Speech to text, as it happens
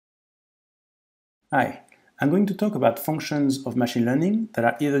Hi, I'm going to talk about functions of machine learning that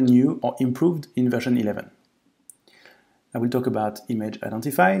are either new or improved in version 11. I will talk about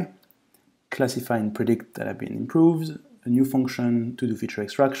Imageldentify, classify and predict that have been improved, a new function to do feature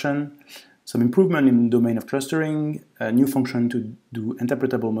extraction, some improvement in the domain of clustering, a new function to do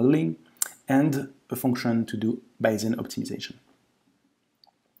Interpretable Modeling, and a function to do Bayesian Optimization.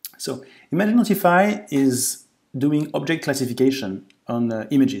 So Imageldentify is doing object classification on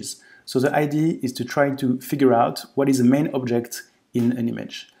images. So the idea is to try to figure out what is the main object in an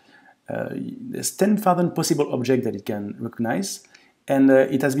image. There's 10,000 possible objects that it can recognize, and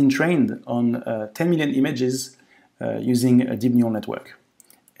it has been trained on 10 million images using a deep neural network.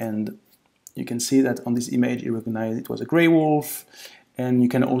 And you can see that on this image it recognized it was a gray wolf, and you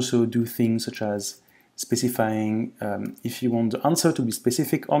can also do things such as specifying if you want the answer to be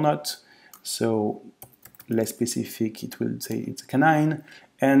specific or not. So less specific, it will say it's a canine,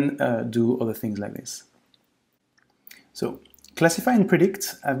 and do other things like this. So classify and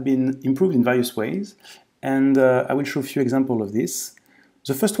predict have been improved in various ways, and I will show a few examples of this.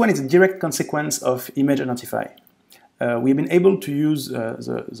 The first one is a direct consequence of Imageldentify. We've been able to use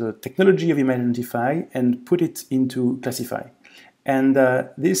the technology of Imageldentify and put it into classify. And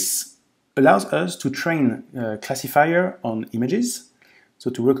this allows us to train a classifier on images, so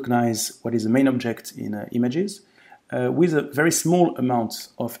to recognize what is the main object in images, with a very small amount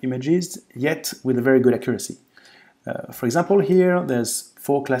of images, yet with a very good accuracy. For example, here there's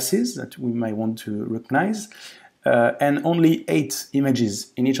 4 classes that we might want to recognize, and only 8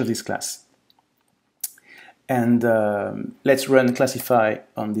 images in each of these classes. And let's run classify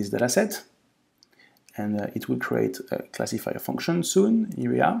on this dataset, and it will create a classifier function soon. Here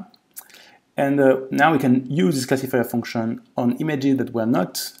we are. And now we can use this classifier function on images that were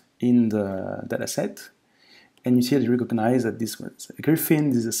not in the dataset. And you see that you recognize that this was a griffin,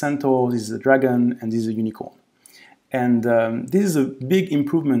 this is a centaur, this is a dragon, and this is a unicorn. And this is a big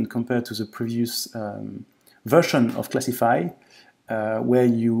improvement compared to the previous version of classify, where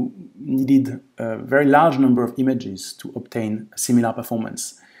you needed a very large number of images to obtain a similar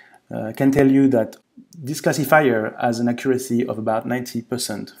performance. I can tell you that this classifier has an accuracy of about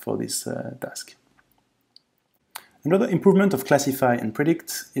 90% for this task. Another improvement of classify and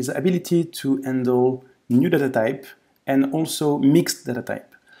predict is the ability to handle new data type and also mixed data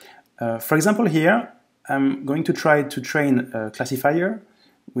type. For example, here I'm going to try to train a classifier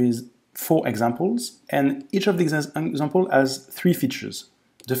with 4 examples, and each of these examples has 3 features.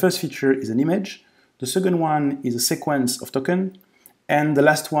 The first feature is an image, the second one is a sequence of tokens, and the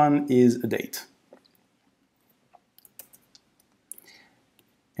last one is a date.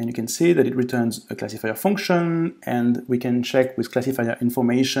 And you can see that it returns a classifier function, and we can check with classifier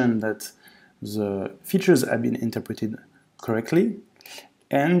information that the features have been interpreted correctly,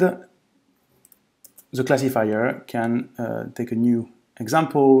 and the classifier can take a new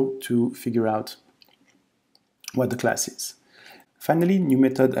example to figure out what the class is. Finally, new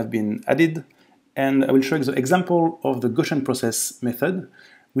methods have been added, and I will show you the example of the Gaussian process method,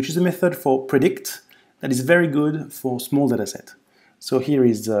 which is a method for predict that is very good for small dataset. So here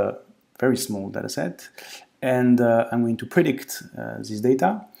is a very small dataset, and I'm going to predict this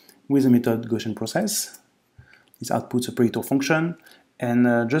data with the method Gaussian process. This outputs a predictor function,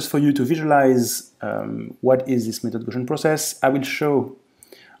 and just for you to visualize what is this method Gaussian process, I will show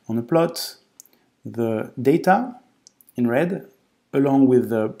on a plot the data in red along with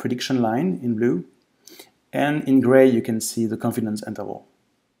the prediction line in blue, and in gray you can see the confidence interval.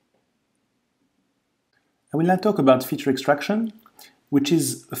 I will now talk about feature extraction, which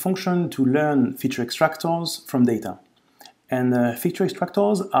is a function to learn feature extractors from data. And feature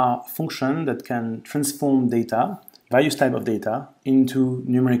extractors are functions that can transform data, various types of data, into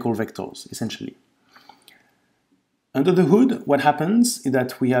numerical vectors, essentially. Under the hood, what happens is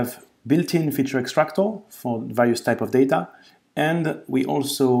that we have built-in feature extractor for various types of data, and we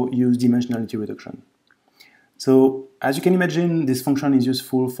also use dimensionality reduction. So, as you can imagine, this function is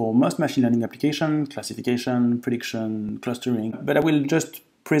useful for most machine learning applications, classification, prediction, clustering, but I will just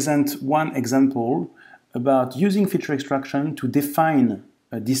present one example about using feature extraction to define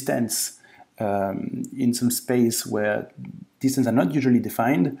a distance in some space where distances are not usually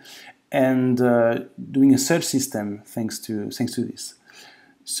defined, and doing a search system thanks to this.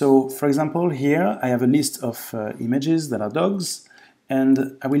 So, for example, here I have a list of images that are dogs,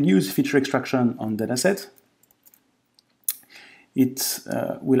 and I will use feature extraction on dataset. It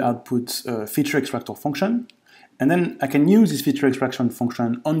will output a feature extractor function, and then I can use this feature extraction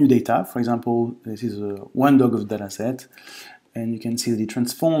function on new data. For example, this is one dog of the dataset, and you can see that it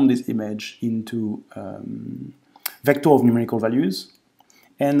transformed this image into vector of numerical values.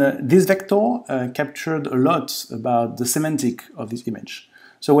 And this vector captured a lot about the semantic of this image.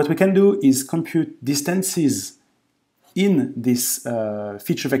 So what we can do is compute distances in this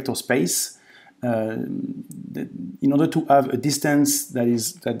feature vector space in order to have a distance that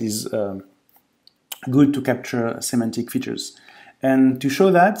is good to capture semantic features. And to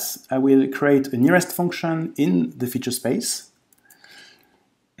show that, I will create a nearest function in the feature space.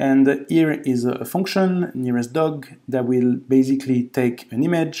 And here is a function, nearest dog, that will basically take an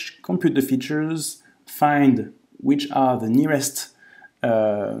image, compute the features, find which are the nearest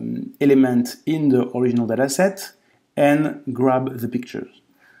element in the original dataset, and grab the pictures.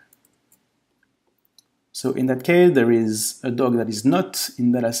 So in that case, there is a dog that is not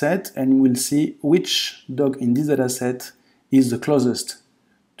in dataset, and we'll see which dog in this dataset is the closest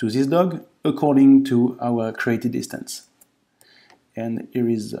to this dog according to our created distance. And here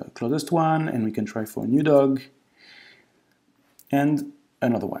is the closest one, and we can try for a new dog and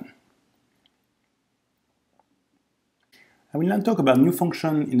another one. I will now talk about new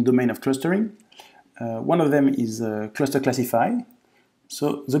function in the domain of clustering. One of them is cluster classify.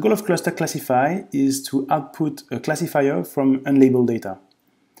 So the goal of cluster classify is to output a classifier from unlabeled data.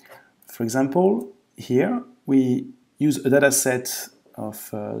 For example, here we use a dataset of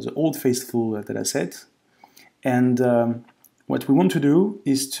the old faithful dataset, and what we want to do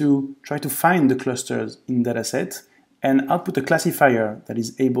is to try to find the clusters in dataset and output a classifier that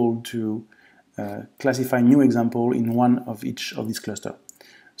is able to classify new example in one of each of these clusters.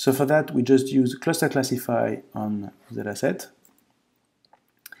 So for that, we just use cluster classify on the dataset.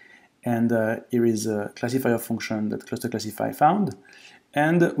 And here is a classifier function that cluster classify found.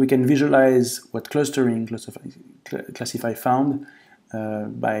 And we can visualize what clustering classify found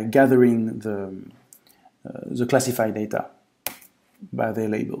by gathering the classified data by their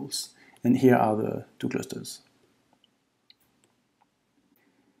labels. And here are the two clusters.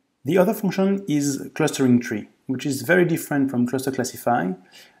 The other function is clustering tree, which is very different from cluster classify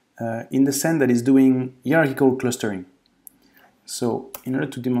in the sense that it's doing hierarchical clustering. So in order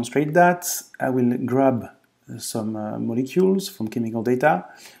to demonstrate that, I will grab some molecules from chemical data,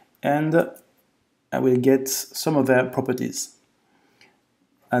 and I will get some of their properties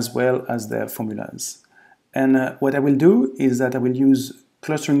as well as their formulas. And what I will do is that I will use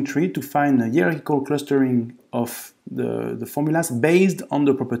clustering tree to find a hierarchical clustering of the formulas based on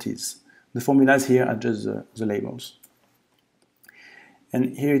the properties. The formulas here are just the labels.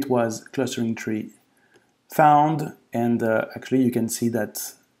 And here it was clustering tree found, and actually you can see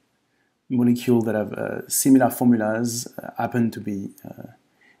that molecules that have similar formulas happen to be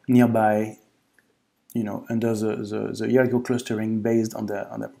nearby, under the hierarchical clustering based on their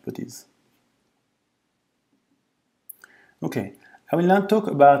properties. Okay, I will now talk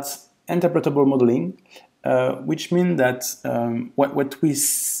about interpretable modeling, which means that what we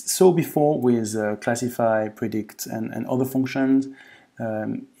saw before with classify, predict, and other functions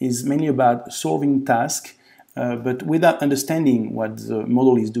is mainly about solving tasks, but without understanding what the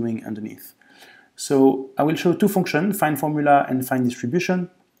model is doing underneath. So I will show two functions, find formula and find distribution,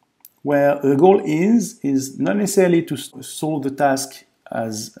 where the goal is not necessarily to solve the task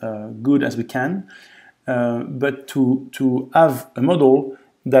as good as we can, but to have a model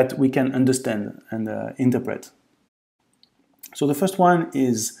that we can understand and interpret. So the first one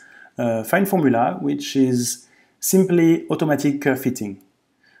is find formula, which is simply automatic fitting.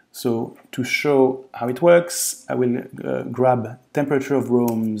 So to show how it works, I will grab temperature of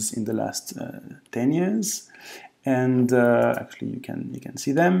rooms in the last 10 years, and actually you can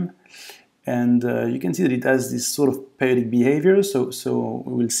see them, and you can see that it has this sort of periodic behavior. So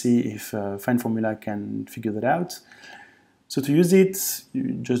we will see if find formula can figure that out. So to use it,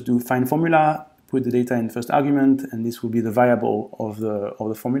 you just do find formula, put the data in first argument, and this will be the variable of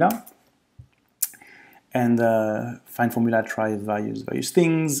the formula. And find formula tries various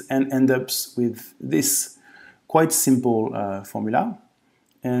things and end up with this quite simple formula.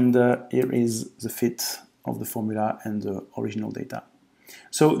 And here is the fit of the formula and the original data.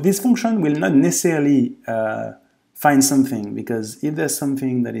 So this function will not necessarily find something, because if there's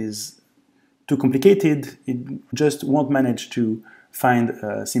something that is too complicated, it just won't manage to find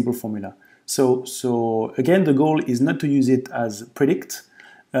a simple formula. So again, the goal is not to use it as predict,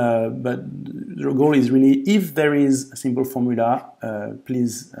 but the goal is really, if there is a simple formula,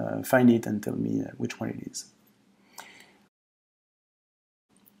 please find it and tell me which one it is.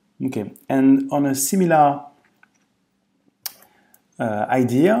 Okay, and on a similar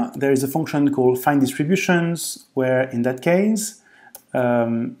idea, there is a function called find distributions, where in that case,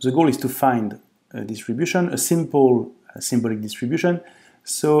 the goal is to find a distribution, a simple symbolic distribution.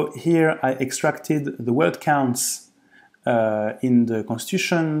 So here I extracted the word counts in the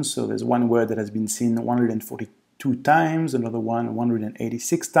Constitution. So there's one word that has been seen 142 times, another one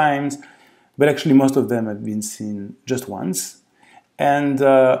 186 times, but actually most of them have been seen just once. And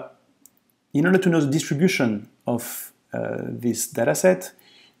in order to know the distribution of this dataset,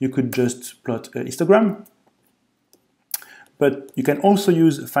 you could just plot a histogram. But you can also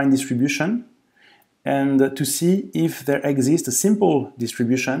use fine distribution and to see if there exists a simple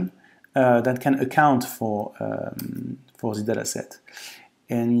distribution that can account for the dataset.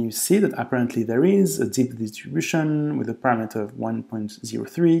 And you see that apparently there is a zip distribution with a parameter of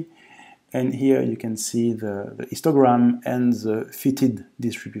 1.03. And here you can see the histogram and the fitted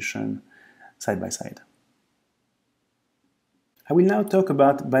distribution side by side. I will now talk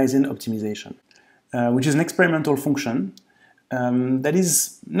about Bayesian optimization, which is an experimental function that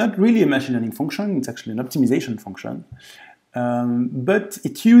is not really a machine learning function, it's actually an optimization function, but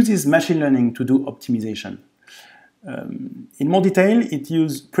it uses machine learning to do optimization. In more detail, it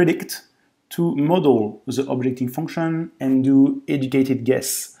uses predict to model the objective function and do educated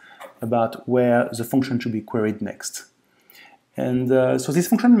guess about where the function should be queried next. And so this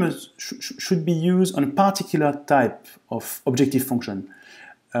function should be used on a particular type of objective function,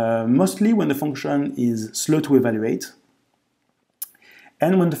 mostly when the function is slow to evaluate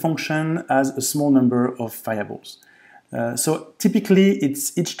and when the function has a small number of variables. So typically,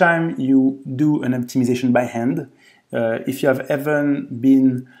 it's each time you do an optimization by hand. If you have ever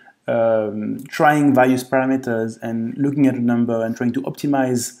been trying various parameters and looking at a number and trying to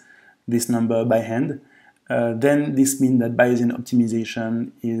optimize this number by hand, then this means that Bayesian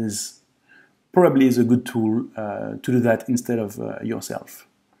optimization is probably a good tool to do that instead of yourself.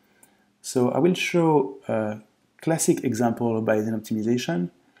 So I will show a classic example of Bayesian optimization,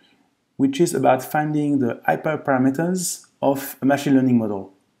 which is about finding the hyperparameters of a machine learning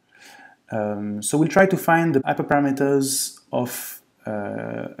model. So we'll try to find the hyperparameters of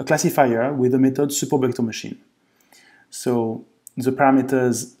a classifier with the method supervector machine. So the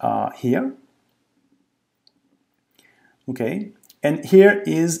parameters are here. Okay, and here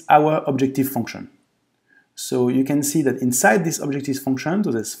is our objective function. So you can see that inside this objective function,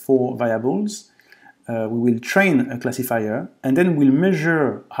 so there's 4 variables, we will train a classifier, and then we'll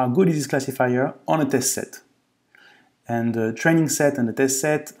measure how good is this classifier on a test set. And the training set and the test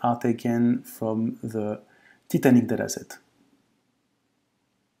set are taken from the Titanic dataset.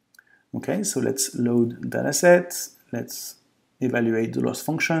 Okay, so let's load dataset, let's evaluate the loss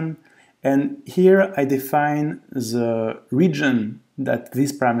function, and here I define the region that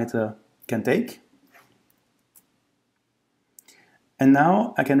this parameter can take. And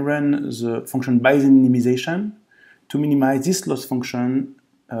now I can run the function Bayesian minimization to minimize this loss function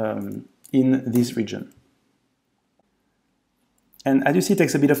in this region. And as you see, it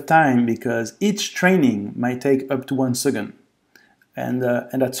takes a bit of time because each training might take up to 1 second. And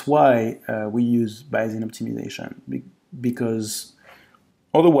that's why we use Bayesian optimization, because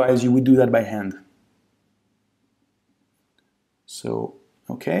otherwise you would do that by hand. So,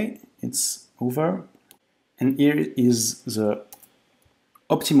 okay, it's over. And here is the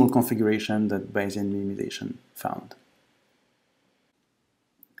optimal configuration that Bayesian minimization found.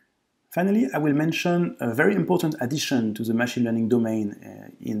 Finally, I will mention a very important addition to the machine learning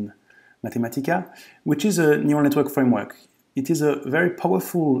domain in Mathematica, which is a neural network framework. It is a very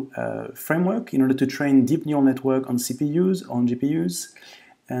powerful framework in order to train deep neural network on CPUs, on GPUs,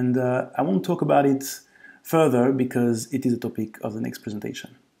 and I won't talk about it further because it is a topic of the next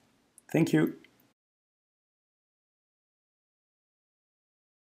presentation. Thank you.